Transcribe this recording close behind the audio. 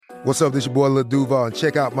What's up, this your boy Lil Duval, and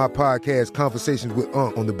check out my podcast, Conversations with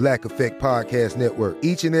Unc, on the Black Effect Podcast Network.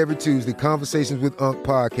 Each and every Tuesday, Conversations with Unc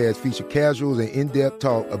podcast feature casuals and in-depth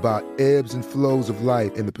talk about ebbs and flows of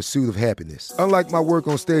life and the pursuit of happiness. Unlike my work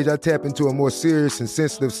on stage, I tap into a more serious and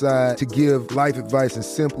sensitive side to give life advice and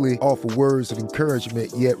simply offer words of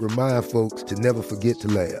encouragement, yet remind folks to never forget to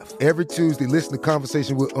laugh. Every Tuesday, listen to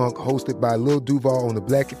Conversations with Unc, hosted by Lil Duval on the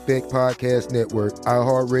Black Effect Podcast Network,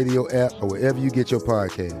 iHeartRadio app, or wherever you get your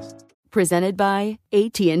podcasts. Presented by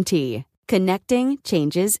AT&T. Connecting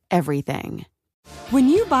changes everything. When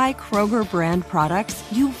you buy Kroger brand products,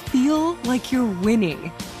 you feel like you're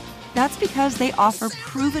winning. That's because they offer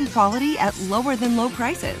proven quality at lower than low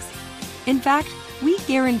prices. In fact, we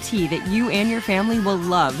guarantee that you and your family will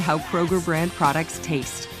love how Kroger brand products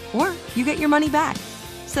taste, or you get your money back.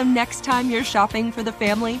 So next time you're shopping for the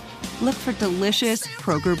family, look for delicious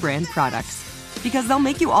Kroger brand products, because they'll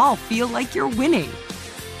make you all feel like you're winning.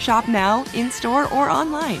 Shop now, in-store, or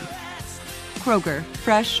online. Kroger,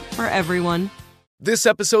 fresh for everyone. This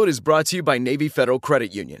episode is brought to you by Navy Federal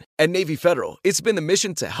Credit Union. At Navy Federal, it's been the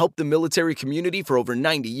mission to help the military community for over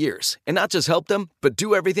 90 years. And not just help them, but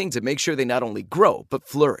do everything to make sure they not only grow, but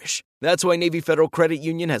flourish. That's why Navy Federal Credit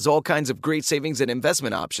Union has all kinds of great savings and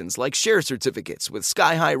investment options like share certificates with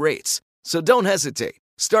sky-high rates. So don't hesitate.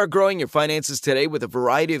 Start growing your finances today with a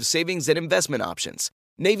variety of savings and investment options.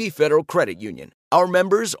 Navy Federal Credit Union. Our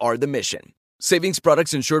members are the mission. Savings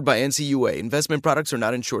products insured by NCUA. Investment products are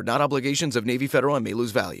not insured, not obligations of Navy Federal and may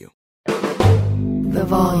lose value. The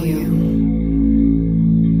volume.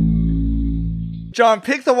 John,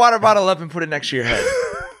 pick the water bottle up and put it next to your head.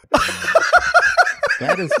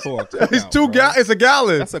 That is for It's a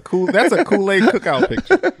gallon. That's a Kool-Aid cookout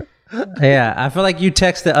picture. Yeah, I feel like you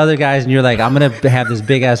text the other guys and you're like, I'm going to have this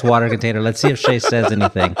big ass water container. Let's see if Shea says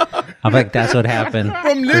anything. I'm like, that's what happened.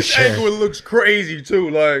 From this angle, it looks crazy too.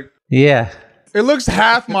 Like, yeah, it looks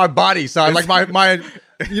half my body size. Like my, it's my.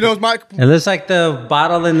 It looks like the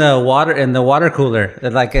bottle in the water cooler.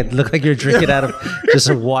 It looked like you're drinking out of just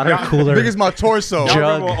a water cooler. Big as my torso.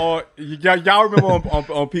 Y'all remember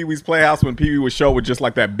on Pee Wee's Playhouse when Pee Wee would show with just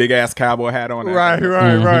like that big ass cowboy hat on? Right.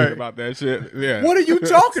 About that shit. Yeah. What are you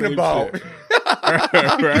talking about?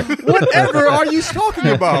 Whatever are you talking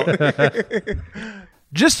about?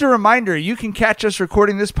 Just a reminder, you can catch us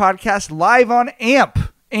recording this podcast live on AMP.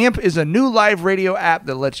 AMP is a new live radio app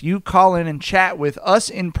that lets you call in and chat with us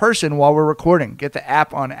in person while we're recording. Get the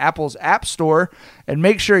app on Apple's App Store and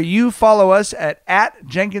make sure you follow us at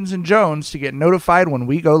Jenkins and Jonez to get notified when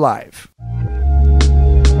we go live.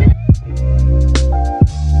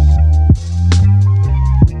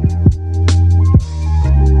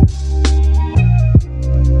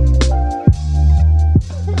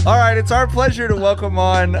 All right, it's our pleasure to welcome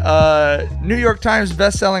on New York Times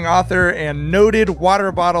bestselling author and noted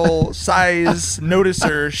water bottle size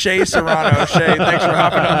noticer, Shea Serrano. Shea, thanks for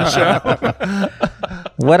hopping on the show.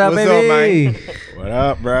 What up, baby? Up, what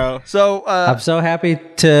up, bro? So I'm so happy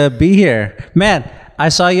to be here. Man, I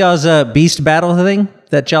saw y'all's Beast Battle thing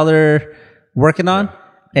that y'all are working on.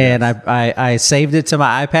 Yeah. And I saved it to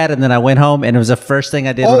my iPad, and then I went home, and it was the first thing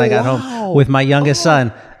I did when I got home with my youngest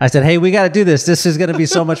son. I said, hey, we got to do this. This is going to be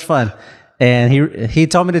so much fun. And he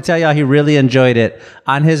told me to tell y'all he really enjoyed it.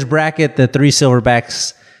 On his bracket, the 3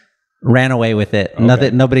 silverbacks ran away with it. Okay.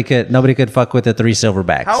 Nobody could fuck with the 3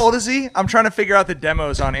 silverbacks. How old is he? I'm trying to figure out the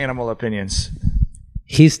demos on Animal Opinions.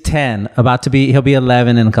 He's 10, he'll be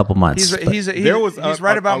 11 in a couple months. He's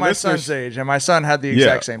right about my son's age, and my son had the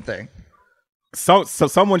exact same thing. So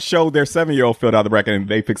someone showed their 7-year-old filled out the bracket and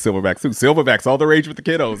they picked silverbacks too. Silverbacks all the rage with the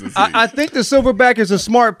kiddos. I think the silverback is a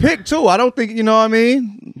smart pick too. I don't think, you know what I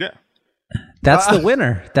mean? Yeah. That's the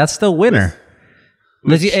winner. That's the winner.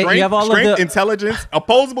 Strength, you have all of the intelligence,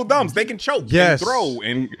 opposable thumbs. They can choke and throw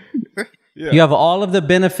and yeah. You have all of the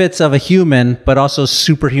benefits of a human, but also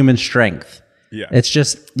superhuman strength. Yeah. It's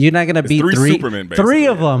just you're not gonna beat 3 Supermen, three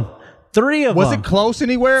of them. Was it close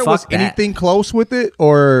anywhere? Was anything close with it,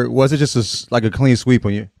 or was it just like a clean sweep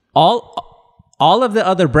on you? All of the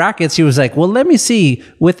other brackets, he was like, "Well, let me see.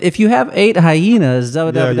 If you have 8 hyenas,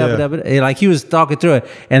 like he was talking through it,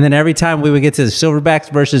 and then every time we would get to the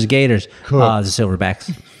silverbacks versus gators, the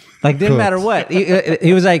silverbacks, like didn't matter what.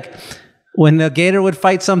 He was like, when the gator would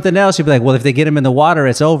fight something else, he'd be like, "Well, if they get him in the water,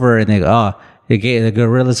 it's over," and they go, the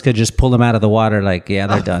gorillas could just pull him out of the water. Like, yeah,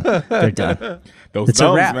 they're done. They're done. Those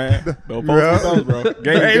thumbs, man. Those thumbs, bro.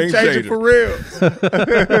 Game changer for real.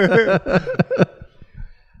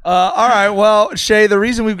 All right. Well, Shea, the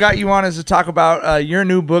reason we've got you on is to talk about your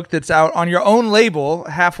new book that's out on your own label,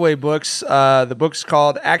 Halfway Books. The book's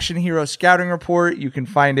called Action Hero Scouting Report. You can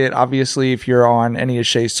find it, obviously, if you're on any of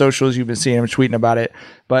Shea's socials. You've been seeing him tweeting about it.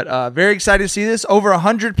 But very excited to see this. Over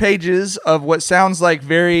 100 pages of what sounds like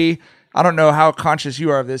very, I don't know how conscious you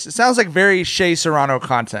are of this. It sounds like very Shea Serrano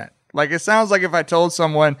content. Like, it sounds like if I told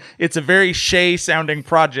someone it's a very Shea sounding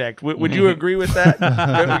project. Would you agree with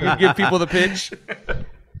that? Give people the pitch?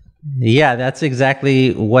 Yeah, that's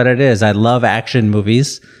exactly what it is. I love action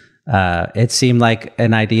movies. It seemed like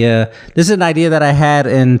an idea. This is an idea that I had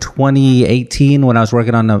in 2018 when I was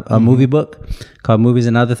working on a movie book called Movies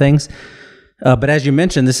and Other Things. But as you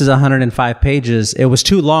mentioned, this is 105 pages. It was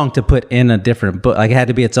too long to put in a different book. Like, it had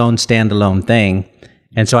to be its own standalone thing.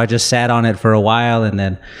 And so I just sat on it for a while and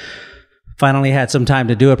then finally had some time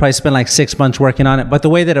to do it. Probably spent like 6 months working on it. But the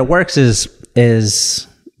way that it works is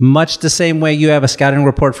much the same way you have a scouting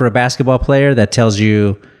report for a basketball player that tells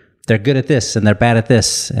you they're good at this and they're bad at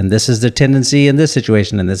this, and this is their tendency in this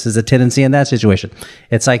situation, and this is the tendency in that situation.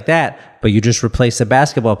 It's like that, but you just replace the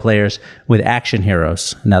basketball players with action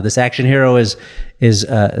heroes. Now, this action hero is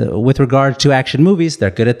with regard to action movies, they're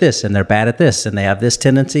good at this and they're bad at this, and they have this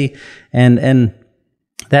tendency and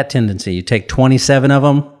that tendency. You take 27 of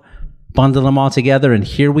them, bundle them all together, and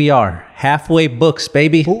here we are. Halfway Books,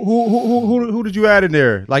 baby. Who did you add in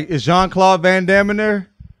there? Like, is Jean-Claude Van Damme in there?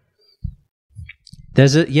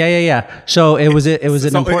 There's a yeah. So it was an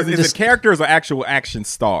important. Is it characters or actual action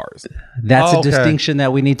stars? That's a distinction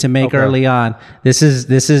that we need to make early on. This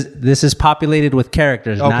is populated with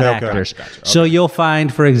characters, not actors. Gotcha. So you'll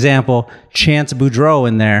find, for example, Chance Boudreaux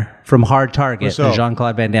in there from Hard Target, the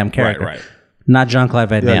Jean-Claude Van Damme character. Right. Not Jean-Claude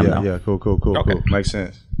Van Damme, though. Yeah, cool. Makes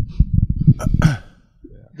sense.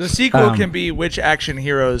 The sequel can be which action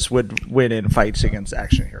heroes would win in fights against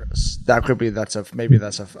action heroes. That could be that's a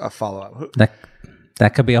follow up.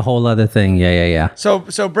 That could be a whole other thing. Yeah. So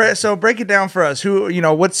break it down for us. Who,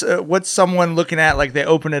 what's someone looking at? Like, they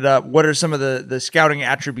open it up. What are some of the scouting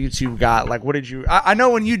attributes you've got? Like, what did you? I know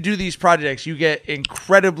when you do these projects, you get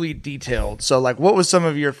incredibly detailed. So, like, what was some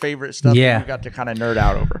of your favorite stuff that you got to kind of nerd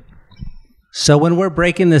out over? So when we're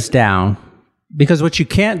breaking this down, because what you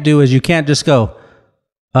can't do is you can't just go,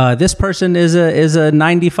 this person is a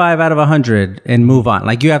 95 out of 100 and move on.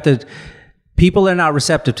 Like, you have to. People are not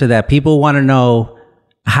receptive to that. People want to know,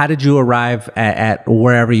 how did you arrive at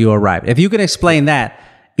wherever you arrived? If you can explain that,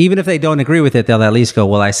 even if they don't agree with it, they'll at least go,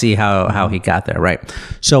 well, I see how he got there, right?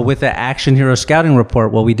 So with the Action Hero Scouting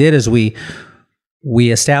Report, what we did is we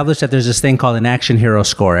established that there's this thing called an Action Hero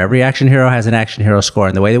score. Every action hero has an Action Hero score.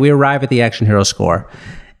 And the way that we arrive at the Action Hero score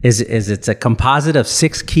is it's a composite of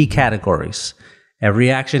 6 key categories.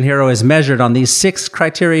 Every action hero is measured on these 6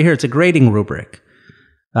 criteria here. It's a grading rubric.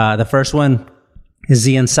 The first one is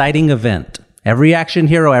the inciting event. Every action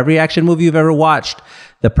hero, every action movie you've ever watched,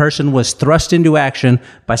 the person was thrust into action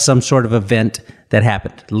by some sort of event that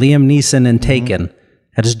happened. Liam Neeson in Taken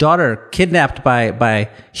had his daughter kidnapped by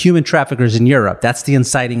human traffickers in Europe. That's the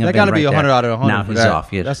inciting event. That got to be 100 out of 100. Now he's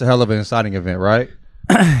off. Yeah. That's a hell of an inciting event, right?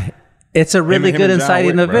 It's a really good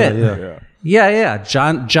inciting event. Yeah.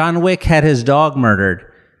 John Wick had his dog murdered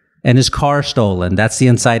and his car stolen. That's the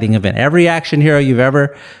inciting event. Every action hero you've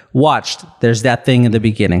ever watched, there's that thing in the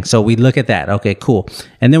beginning. So we look at that. Okay, cool.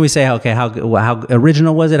 And then we say, okay, how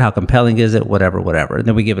original was it? How compelling is it? Whatever. And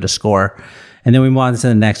then we give it a score. And then we move on to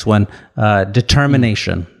the next one.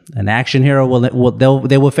 Determination. An action hero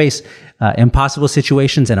will face impossible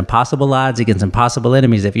situations and impossible odds against impossible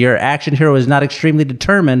enemies. If your action hero is not extremely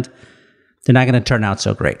determined, they're not going to turn out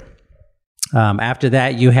so great. After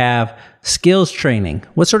that, you have skills training.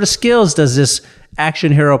 What sort of skills does this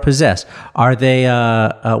action hero possess? Are they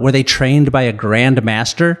were they trained by a grand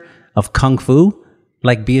master of kung fu,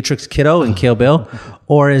 like Beatrix Kiddo in Kill Bill,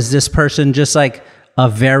 or is this person just like a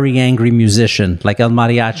very angry musician, like El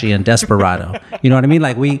Mariachi in Desperado? You know what I mean?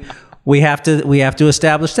 Like we have to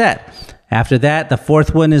establish that. After that, the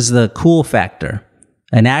fourth one is the cool factor.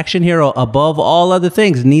 An action hero, above all other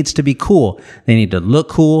things, needs to be cool. They need to look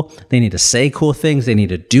cool. They need to say cool things. They need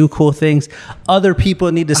to do cool things. Other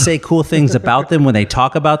people need to say cool things about them when they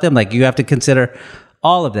talk about them. Like, you have to consider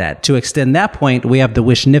all of that. To extend that point, we have the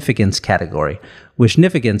wishnificance category.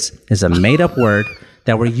 Wishnificance is a made-up word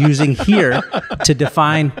that we're using here to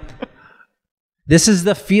define. This is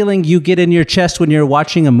the feeling you get in your chest when you're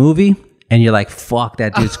watching a movie and you're like, fuck,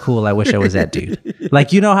 that dude's cool. I wish I was that dude.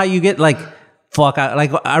 Like, you know how you get like, fuck,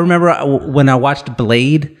 I remember when I watched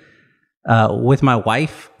Blade with my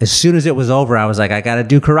wife, as soon as it was over, I was like, I got to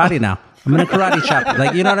do karate now. I'm gonna karate chop you.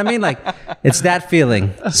 Like, you know what I mean? Like, it's that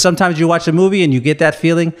feeling. Sometimes you watch a movie and you get that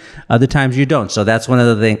feeling. Other times you don't. So that's one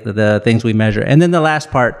of the things we measure. And then the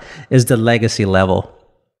last part is the legacy level.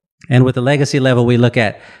 And with the legacy level, we look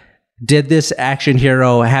at, did this action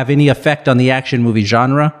hero have any effect on the action movie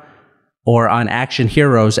genre or on action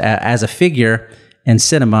heroes as a figure in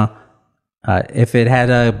cinema? If it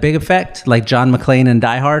had a big effect, like John McClane in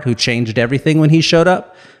Die Hard, who changed everything when he showed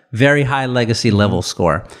up, very high legacy level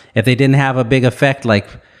score. If they didn't have a big effect, like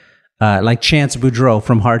Chance Boudreaux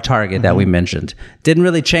from Hard Target that we mentioned, didn't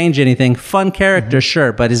really change anything. Fun character,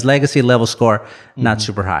 sure, but his legacy level score, not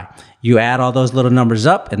super high. You add all those little numbers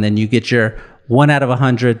up, and then you get your 1 out of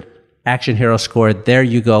 100 action hero score. There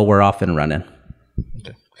you go. We're off and running.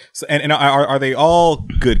 Okay. So, and are they all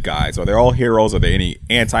good guys? Are they all heroes? Are there any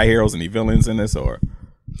anti-heroes, any villains in this? Or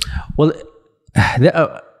well,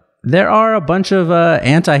 there are a bunch of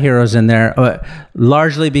anti-heroes in there,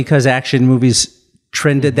 largely because action movies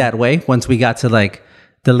trended that way. Once we got to like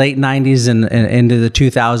the late 90s and into the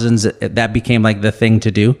 2000s, that became like the thing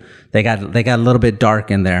to do. They got a little bit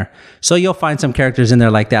dark in there. So you'll find some characters in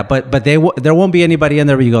there like that, but there won't be anybody in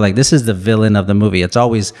there where you go like, this is the villain of the movie. It's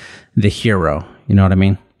always the hero. You know what I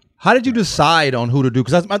mean? How did you decide on who to do?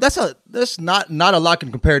 Because that's not a lot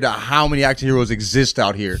compared to how many action heroes exist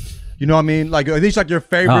out here. You know what I mean? Like, are these like your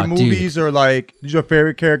favorite movies, or like these your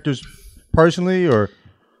favorite characters personally, or?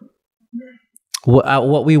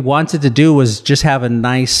 What we wanted to do was just have a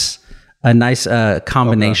nice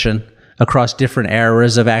combination across different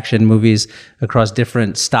eras of action movies, across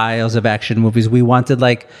different styles of action movies. We wanted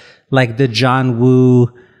like the John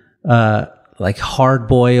Woo, like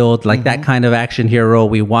hard-boiled, like that kind of action hero.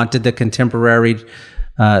 We wanted the contemporary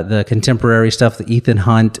stuff, the Ethan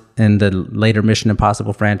Hunt and the later Mission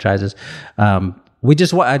Impossible franchises.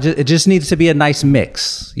 It just needs to be a nice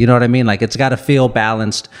mix. You know what I mean? Like, it's got to feel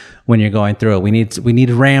balanced when you're going through it. We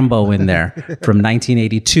need Rambo in there from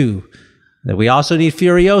 1982. We also need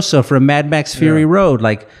Furiosa from Mad Max Fury Road,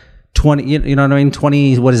 like 20. You know what I mean?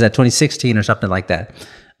 2016 or something like that.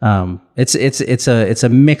 It's a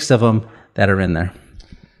mix of them that are in there.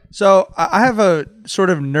 So I have a sort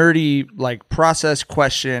of nerdy like process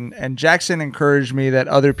question, and Jackson encouraged me that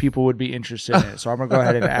other people would be interested in it. So I'm going to go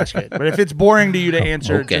ahead and ask it. But if it's boring to you to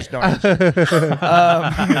answer, just don't answer.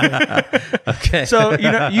 Okay. So,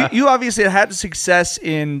 you obviously had success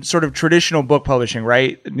in sort of traditional book publishing,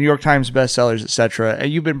 right? New York Times bestsellers, etc.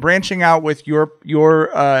 And you've been branching out with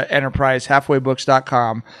your enterprise,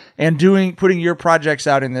 halfwaybooks.com, and putting your projects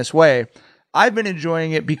out in this way. I've been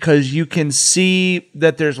enjoying it because you can see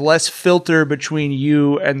that there's less filter between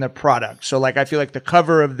you and the product. So like, I feel like the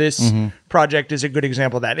cover of this project is a good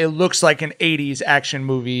example of that. It looks like an 80s action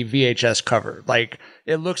movie VHS cover. Like,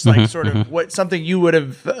 it looks like sort of something you would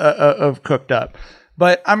have cooked up.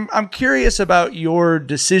 But I'm curious about your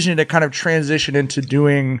decision to kind of transition into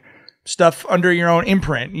doing stuff under your own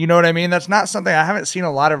imprint. You know what I mean? That's not something I haven't seen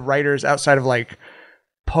a lot of writers outside of like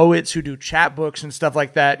poets who do chapbooks and stuff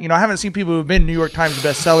like that. I haven't seen people who've been New York Times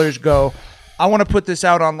bestsellers go, I want to put this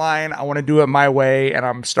out online. I want to do it my way, and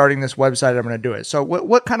I'm starting this website. I'm going to do it. So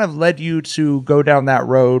what kind of led you to go down that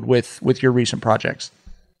road with your recent projects?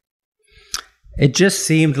 It just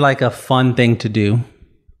seemed like a fun thing to do.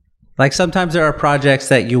 Like, sometimes there are projects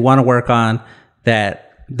that you want to work on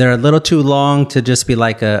that they're a little too long to just be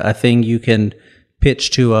like a thing you can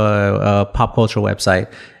pitch to a pop culture website.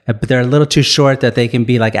 But they're a little too short that they can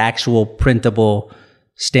be like actual printable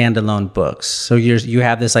standalone books. So you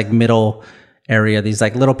have this like middle area, these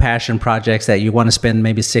like little passion projects that you want to spend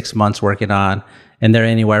maybe 6 months working on, and they're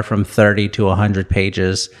anywhere from 30 to 100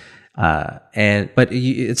 pages. But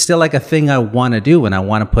it's still like a thing I want to do and I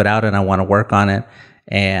want to put out and I want to work on it.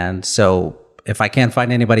 And so if I can't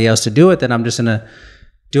find anybody else to do it, then I'm just going to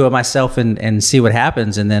do it myself and see what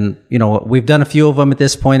happens. And then, we've done a few of them at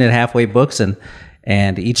this point at Halfway Books,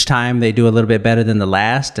 and each time they do a little bit better than the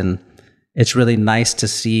last. And it's really nice to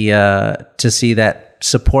see that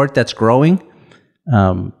support that's growing.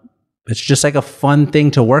 It's just like a fun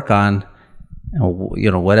thing to work on.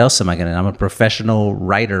 What else am I I'm a professional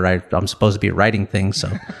writer. I'm supposed to be writing things, so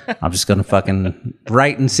I'm just gonna fucking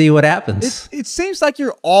write and see what happens. It seems like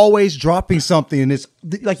you're always dropping something, and it's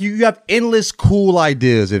like you have endless cool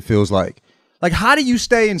ideas. It feels like how do you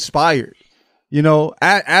stay inspired?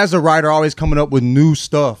 As a writer, always coming up with new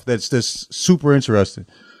stuff that's just super interesting.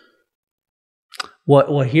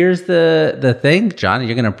 Well, here's the thing, John.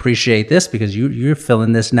 You're gonna appreciate this because you're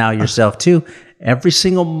feeling this now yourself too. Every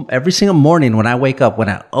single morning when I wake up, when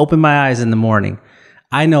I open my eyes in the morning,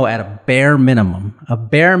 I know at a bare minimum,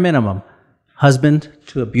 husband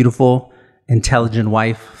to a beautiful, intelligent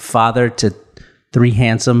wife, father to 3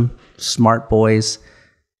 handsome smart boys.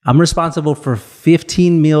 I'm responsible for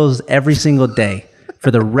 15 meals every single day for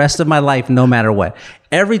the rest of my life, no matter what.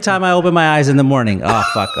 Every time I open my eyes in the morning, oh,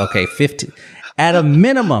 fuck, okay, 15. At a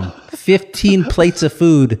minimum, 15 plates of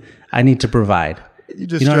food I need to provide. You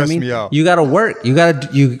just stress me out. You got to work. You got to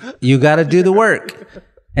do the work.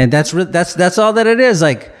 And that's all that it is.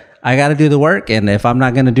 Like, I got to do the work. And if I'm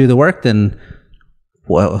not going to do the work, then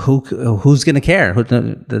well, who's going to care?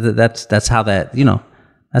 That's how that,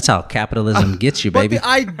 that's how capitalism gets you, baby. But the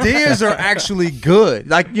ideas are actually good.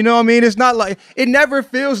 Like, you know what I mean? It's not like, it never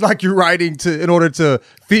feels like you're writing in order to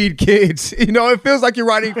feed kids. It feels like you're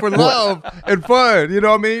writing for love and fun. You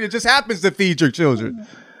know what I mean? It just happens to feed your children.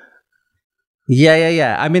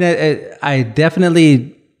 Yeah. I mean, I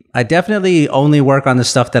definitely only work on the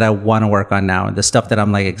stuff that I want to work on now, and the stuff that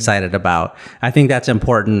I'm like excited about. I think that's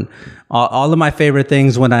important. All of my favorite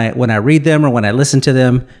things, when I read them or when I listen to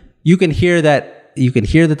them, you can hear that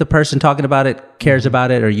the person talking about it cares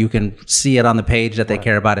about it, or you can see it on the page that they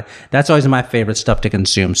care about it. That's always my favorite stuff to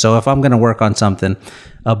consume. So if I'm going to work on something,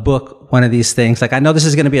 a book, one of these things, like I know this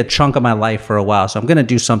is going to be a chunk of my life for a while, so I'm going to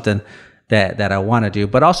do something that I want to do.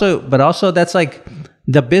 But also that's like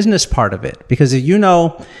the business part of it, because if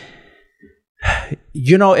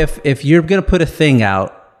if you're going to put a thing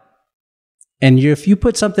out, and if you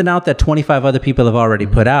put something out that 25 other people have already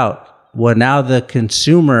put out, well, now the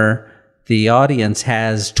consumer, the audience,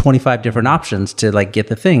 has 25 different options to like get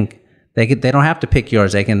the thing. They don't have to pick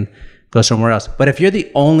yours. They can go somewhere else. But if you're the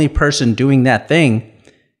only person doing that thing,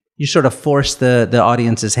 you sort of force the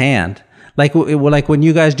audience's hand. Like when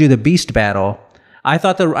you guys do the Beast Battle, I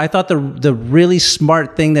thought the really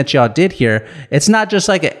smart thing that y'all did here, it's not just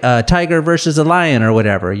like a tiger versus a lion or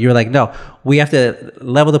whatever. You're like, no, we have to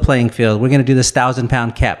level the playing field. We're going to do this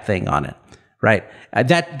 1,000-pound cap thing on it, right?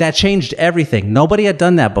 That changed everything. Nobody had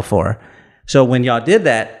done that before. So when y'all did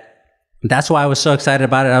that, that's why I was so excited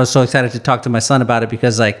about it. I was so excited to talk to my son about it,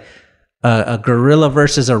 because like a gorilla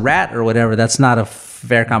versus a rat or whatever, that's not a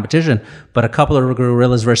fair competition. But a couple of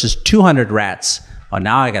gorillas versus 200 rats. Oh,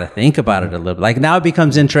 now I got to think about it a little bit. Like now it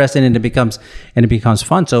becomes interesting and it becomes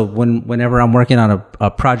fun. So whenever I'm working on a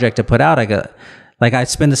project to put out, I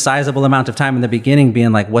spend a sizable amount of time in the beginning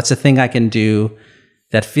being like, what's the thing I can do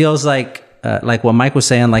that feels like what Mike was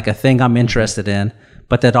saying, like a thing I'm interested in,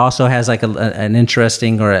 but that also has like an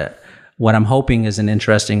interesting what I'm hoping is an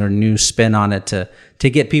interesting or new spin on it to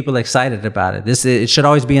get people excited about it. It should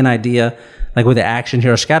always be an idea, like with the Action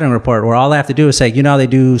Hero Scouting Report, where all I have to do is say, they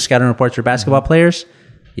do scouting reports for basketball players?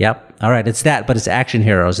 Yep. All right, it's that, but it's action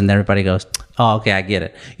heroes. And everybody goes, oh, okay, I get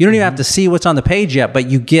it. You don't even have to see what's on the page yet, but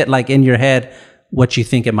you get like in your head what you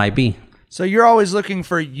think it might be. So you're always looking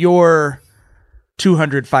for your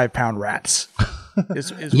 205-pound rats.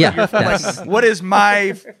 What is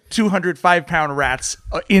my 205-pound rats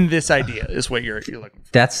in this idea is what you're looking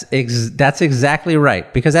for. That's exactly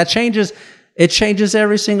right, because that changes. It changes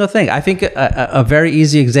every single thing. I think a very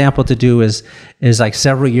easy example to do is like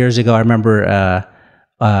several years ago. I remember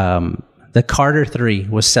the Carter 3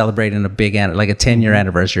 was celebrating a big like a 10-year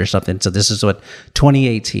anniversary or something. So this is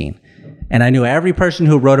 2018, and I knew every person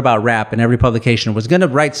who wrote about rap in every publication was going to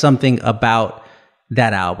write something about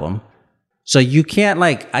that album. So you can't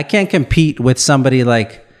I can't compete with somebody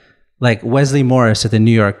like Wesley Morris at the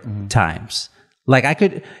New York Times. Like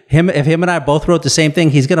if him and I both wrote the same thing,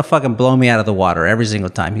 he's gonna fucking blow me out of the water every single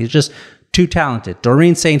time. He's just too talented.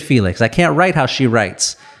 Doreen St. Felix, I can't write how she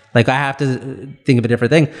writes. Like I have to think of a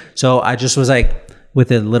different thing. So I just was like, with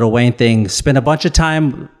the Lil Wayne thing, spent a bunch of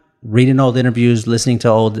time reading old interviews, listening to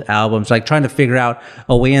old albums, like trying to figure out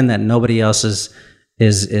a way in that nobody else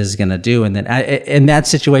is gonna do. And then in that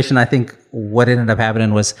situation, I think what ended up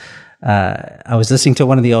happening was I was listening to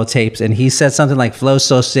one of the old tapes, and he said something like, "Flow's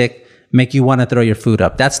so sick, make you want to throw your food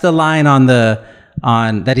up." That's the line on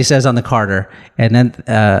that he says on the Carter, and then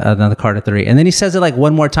on the Carter 3, and then he says it like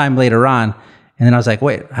one more time later on, and then I was like,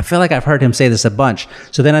 wait, I feel like I've heard him say this a bunch.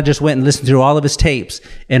 So then I just went and listened through all of his tapes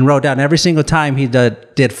and wrote down every single time he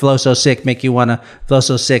did "flow so sick, make you want to flow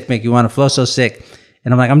so sick, make you want to flow so sick."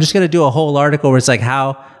 And I'm like, I'm just going to do a whole article where it's like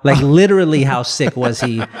literally how sick was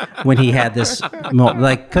he when he had this moment.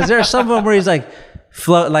 Like, because there are some of them where he's like,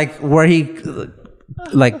 where he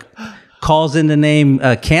calls in the name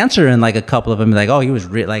cancer in like a couple of them. Like, oh, he was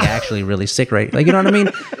actually really sick, right? Like, you know what I mean?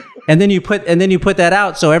 And then you put that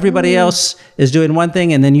out. So everybody else is doing one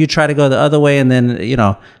thing, and then you try to go the other way. And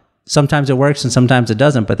then, sometimes it works and sometimes it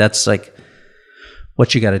doesn't. But that's like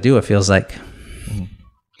what you got to do, it feels like.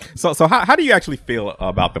 So how do you actually feel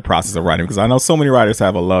about the process of writing? Because I know so many writers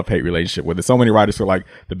have a love-hate relationship with it. So many writers feel like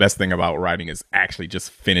the best thing about writing is actually just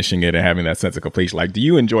finishing it and having that sense of completion. Like, do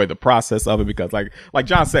you enjoy the process of it? Because like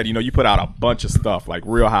John said, you put out a bunch of stuff, like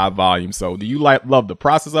real high volume. So do you love the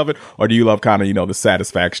process of it, or do you love kind of, the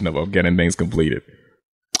satisfaction of getting things completed?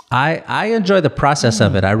 I enjoy the process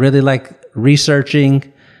of it. I really like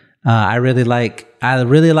researching. I really like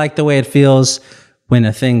the way it feels when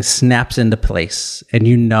a thing snaps into place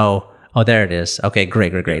and oh, there it is. Okay,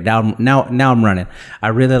 great. Now I'm running. I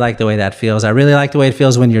really like the way that feels. I really like the way it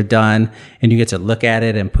feels when you're done and you get to look at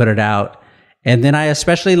it and put it out. And then I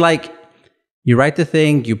especially like, you write the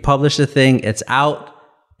thing, you publish the thing, it's out,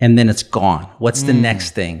 and then it's gone. What's the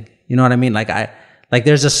next thing? You know what I mean? Like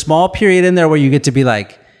there's a small period in there where you get to be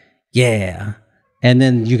like, yeah, and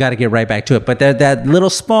then you got to get right back to it. But that little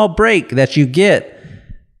small break that you get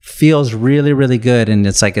feels really, really good, and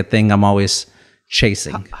it's like a thing I'm always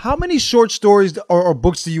chasing. How many short stories or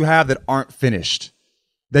books do you have that aren't finished,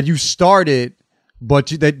 that you started but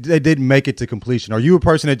they didn't make it to completion? Are you a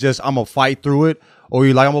person that just, I'm gonna fight through it, or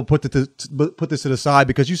you like, I'm gonna put this to the side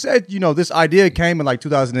because you said this idea came in like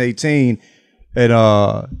 2018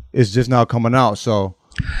 and it's just now coming out? So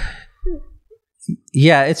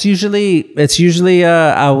yeah, it's usually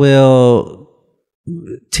I will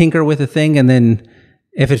tinker with a thing, and then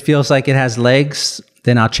if it feels like it has legs,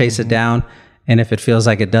 then I'll chase it down. And if it feels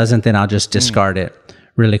like it doesn't, then I'll just discard it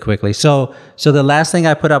really quickly. So the last thing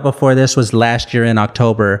I put up before this was last year in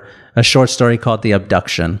October, a short story called The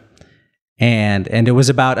Abduction. And it was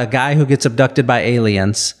about a guy who gets abducted by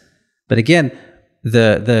aliens. But again,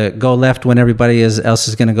 the go left when everybody else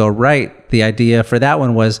is going to go right. The idea for that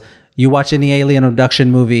one was, you watch any alien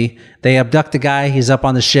abduction movie, they abduct the guy, he's up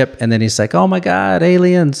on the ship, and then he's like, oh my God,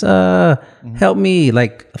 aliens, help me,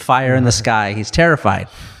 like fire in the sky. He's terrified,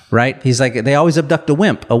 right? He's like, they always abduct a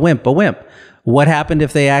wimp. What happened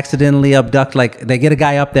if they accidentally abduct, like they get a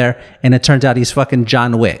guy up there and it turns out he's fucking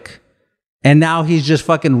John Wick. And now he's just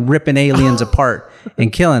fucking ripping aliens apart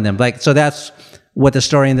and killing them. Like, so that's what the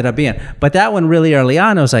story ended up being. But that one really early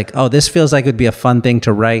on, I was like, oh, this feels like it would be a fun thing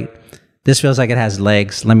to write. This feels like it has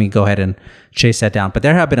legs. Let me go ahead and chase that down. But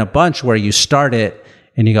there have been a bunch where you start it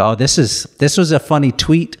and you go, oh, this was a funny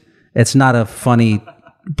tweet. It's not a funny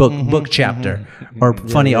book chapter or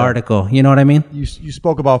funny article. You know what I mean? You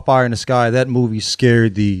spoke about Fire in the Sky. That movie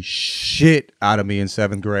scared the shit out of me in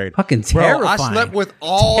 7th grade. Fucking terrifying. Bro, I slept with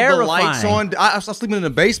all the lights on. I was sleeping in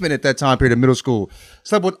the basement at that time period in middle school.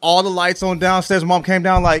 Slept with all the lights on downstairs. Mom came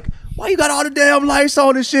down like, why you got all the damn lights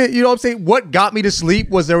on and shit? You know what I'm saying? What got me to sleep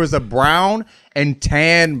was there was a brown and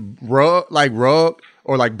tan rug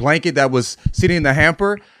or like blanket that was sitting in the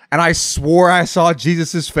hamper. And I swore I saw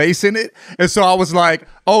Jesus's face in it. And so I was like,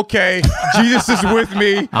 okay, Jesus is with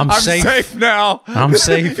me. I'm safe now. I'm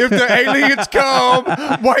safe. If the aliens come,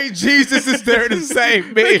 white Jesus is there to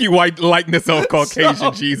save me. Thank you, white likeness of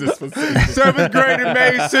Caucasian Jesus. For 7th grade and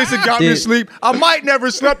made sense and got me to sleep. I might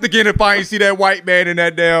never slept again if I ain't see that white man in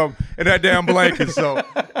that damn blanket. So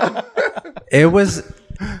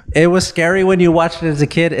It was scary when you watched it as a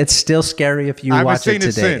kid. It's still scary if you watch it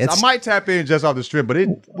today. I might tap in just off the strip, but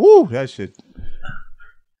that shit.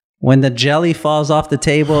 When the jelly falls off the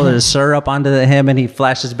table, there's syrup onto him, and he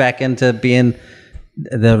flashes back into being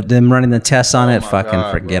them running the tests on it.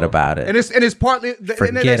 Fucking forget about it. And it's partly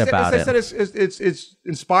forget about it. It's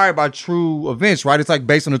inspired by true events, right? It's like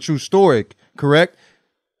based on a true story, correct?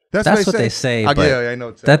 That's what they say. But I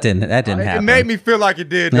know that didn't happen. It made me feel like it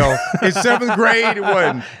did, though. In 7th grade, it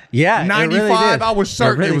wasn't. Yeah, 95, really I was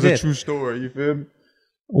certain it was a true story. You feel me?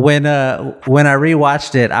 When I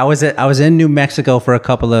rewatched it, I was in New Mexico for a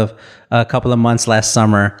couple of months last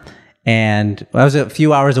summer, and I was a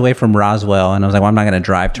few hours away from Roswell, and I was like, well, I'm not going to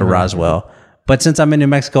drive to Roswell. But since I'm in New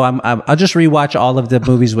Mexico, I'll just rewatch all of the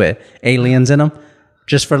movies with aliens in them,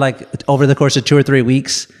 just for like over the course of 2 or 3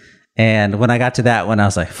 weeks. And when I got to that one, I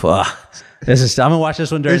was like, fuck, I'm gonna watch this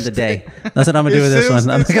one during the day. That's what I'm gonna do with this one.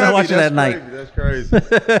 I'm gonna watch it at night. That's crazy.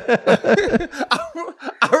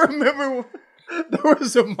 I remember there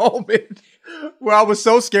was a moment where I was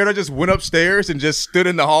so scared I just went upstairs and just stood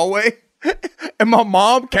in the hallway. And my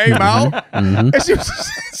mom came out and she was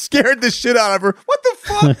scared the shit out of her. What the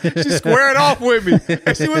fuck? She squared off with me.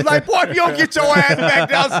 And she was like, boy, if you don't get your ass back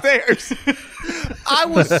downstairs. I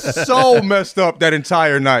was so messed up that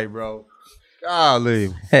entire night, bro.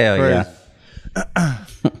 Golly. Hell crazy.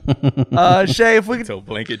 Yeah. Shay, if we could... So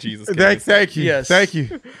blanket Jesus. Thank you. Yes. Thank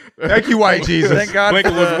you, white Jesus. Thank God.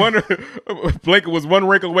 Blanket was one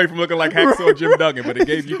wrinkle away from looking like Hacksaw Jim Duggan, but it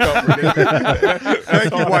gave you comfort.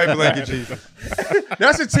 Thank you, white blanket Jesus.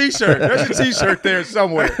 That's a t-shirt. There's a t-shirt there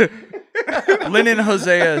somewhere. Lennon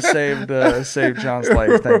Hosea saved John's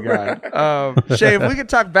life. Thank God. Shea, if we could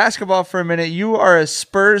talk basketball for a minute, you are a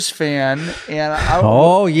Spurs fan,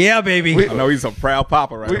 and yeah, baby. I know he's a proud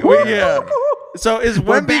papa right yeah. So is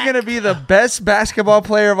Wemby going to be the best basketball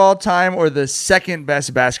player of all time, or the second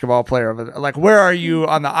best basketball player of it? Like, where are you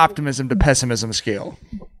on the optimism to pessimism scale?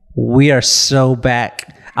 We are so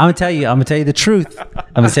back. I'm gonna tell you the truth.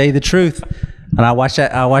 And I watched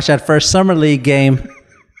that first summer league game,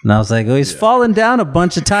 and I was like, "Oh, he's fallen down a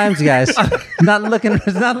bunch of times, guys. It's not looking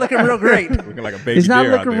real great. Looking like a baby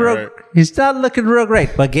deer out there, right? He's not looking real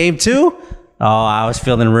great." But game 2, I was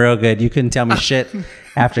feeling real good. You couldn't tell me shit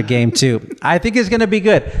after game 2. I think it's gonna be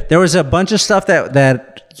good. There was a bunch of stuff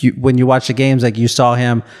that when you watch the games, like you saw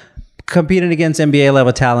him competing against NBA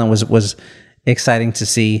level talent was exciting to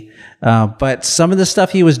see. But some of the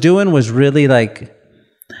stuff he was doing was really like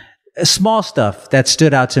small stuff that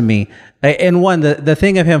stood out to me. And one, the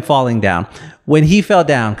thing of him falling down, when he fell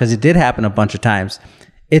down, because it did happen a bunch of times,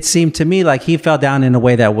 it seemed to me like he fell down in a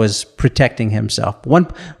way that was protecting himself. One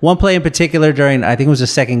play in particular during, I think it was the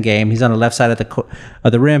second game, he's on the left side of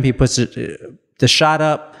the rim. He puts the shot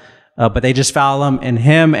up, but they just foul him, and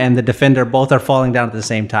him and the defender both are falling down at the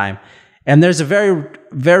same time. And there's a very,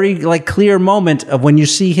 very like clear moment of when you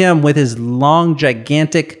see him with his long,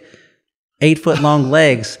 gigantic 8-foot-long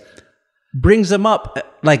legs, brings him up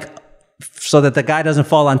like so that the guy doesn't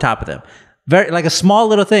fall on top of them. Very like a small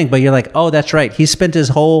little thing, but you're like, oh, that's right. He spent his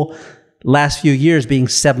whole last few years being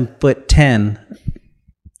 7'10".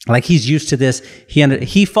 Like he's used to this.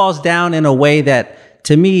 He falls down in a way that,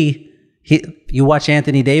 to me, you watch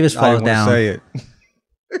Anthony Davis fall down. Say it.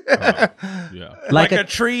 Yeah. Like a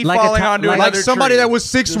tree falling onto another like somebody tree. that was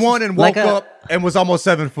 6'1" and woke up and was almost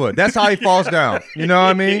 7 foot. That's how he falls down. You know what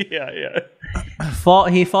I mean? Yeah.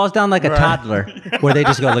 He falls down like a toddler, where they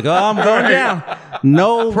just go like, "Oh, I'm going down."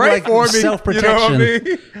 No, Pray like for me. self-protection. You know what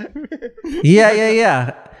I mean?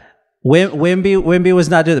 Yeah. Wemby was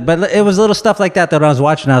not doing it, but it was little stuff like that I was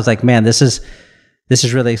watching. I was like, man, this is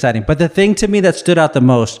really exciting. But the thing to me that stood out the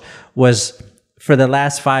most was for the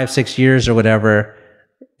last 5-6 years or whatever,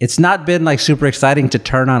 it's not been like super exciting to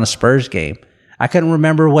turn on a Spurs game. I couldn't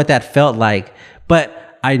remember what that felt like,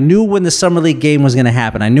 but I knew when the summer league game was going to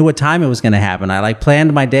happen. I knew what time it was going to happen. I like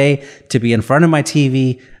planned my day to be in front of my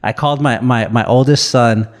TV. I called my oldest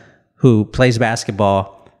son, who plays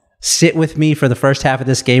basketball, sit with me for the first half of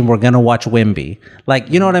this game. We're going to watch Wemby. Like,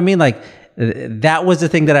 you know what I mean? Like, that was the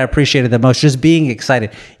thing that I appreciated the most, just being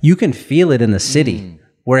excited. You can feel it in the city.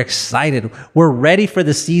 We're excited. We're ready for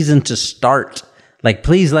the season to start. Like,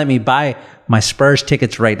 please let me buy my Spurs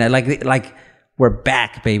tickets right now. Like we're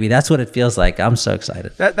back, baby. That's what it feels like. I'm so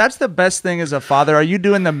excited. That's the best thing as a father. Are you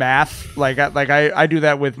doing the math? I do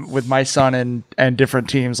that with my son and different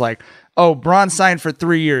teams. Like, oh, Braun signed for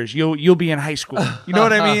 3 years. You'll be in high school. You know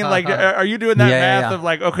what I mean? Like, are you doing that math of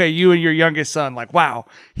like, okay, you and your youngest son, like, wow,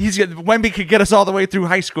 Wemby could get us all the way through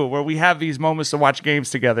high school where we have these moments to watch games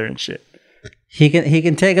together and shit. He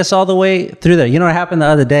can take us all the way through there. You know what happened the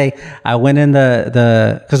other day? I went in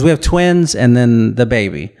because we have twins and then the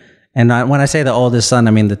baby. And when I say the oldest son,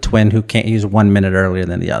 I mean the twin who can't use 1 minute earlier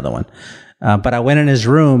than the other one. But I went in his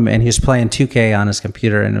room and he was playing 2K on his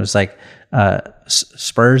computer, and it was like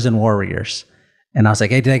Spurs and Warriors. And I was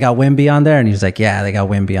like, hey, do they got Wemby on there? And he was like, yeah, they got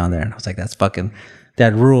Wemby on there. And I was like,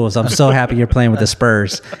 that rules. I'm so happy you're playing with the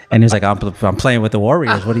Spurs. And he was like, I'm playing with the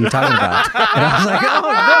Warriors. What are you talking about? And I was like, oh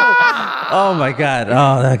no. Oh my God.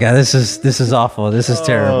 Oh my God. This is awful. This is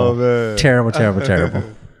terrible. Man. Terrible.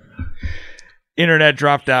 Internet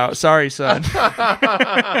dropped out. Sorry, son.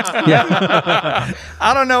 Yeah.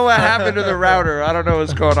 I don't know what happened to the router. I don't know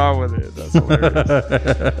what's going on with it. That's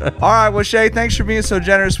hilarious. All right. Well, Shea, thanks for being so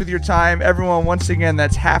generous with your time. Everyone, once again,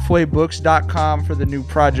 that's halfwaybooks.com for the new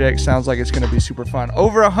project. Sounds like it's going to be super fun.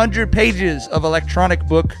 Over 100 pages of electronic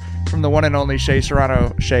book from the one and only Shea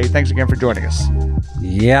Serrano. Shea, thanks again for joining us.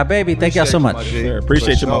 Yeah, baby. Thank y'all so much. Sure.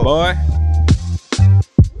 Appreciate you, my boy.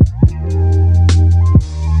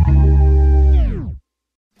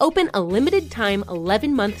 Open a limited-time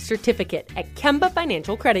 11-month certificate at Kemba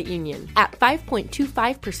Financial Credit Union. At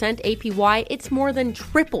 5.25% APY, it's more than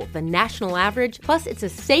triple the national average, plus it's a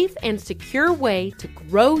safe and secure way to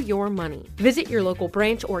grow your money. Visit your local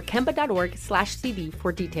branch or kemba.org/cb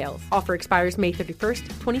for details. Offer expires May 31st,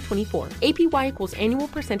 2024. APY equals annual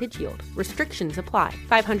percentage yield. Restrictions apply.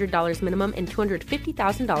 $500 minimum and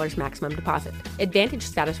 $250,000 maximum deposit. Advantage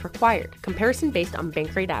status required. Comparison based on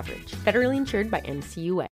bank rate average. Federally insured by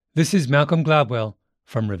NCUA. This is Malcolm Gladwell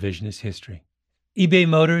from Revisionist History. eBay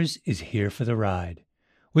Motors is here for the ride.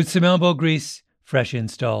 With some elbow grease, fresh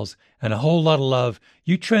installs, and a whole lot of love,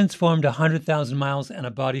 you transformed 100,000 miles and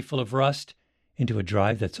a body full of rust into a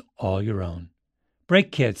drive that's all your own.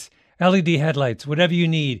 Brake kits, LED headlights, whatever you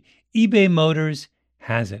need, eBay Motors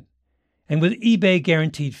has it. And with eBay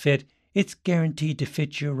Guaranteed Fit, it's guaranteed to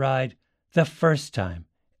fit your ride the first time,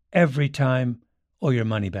 every time, or your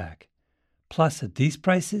money back. Plus, at these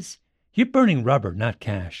prices, you're burning rubber, not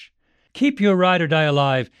cash. Keep your ride or die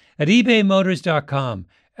alive at ebaymotors.com.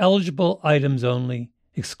 Eligible items only.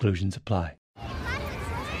 Exclusions apply.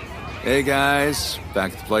 Hey, guys.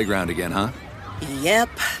 Back at the playground again, huh? Yep.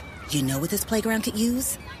 You know what this playground could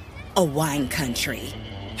use? A wine country.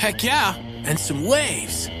 Heck yeah. And some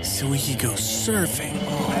waves so we could go surfing.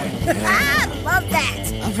 Oh, yeah. Love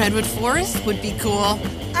that. A redwood forest would be cool.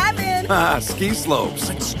 I'm in. Ski slopes.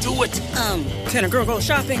 Let's do it. Can a girl go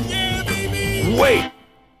shopping? Yeah, baby. Wait.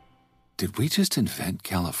 Did we just invent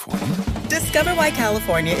California? Discover why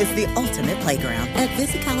California is the ultimate playground at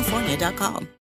visitcalifornia.com.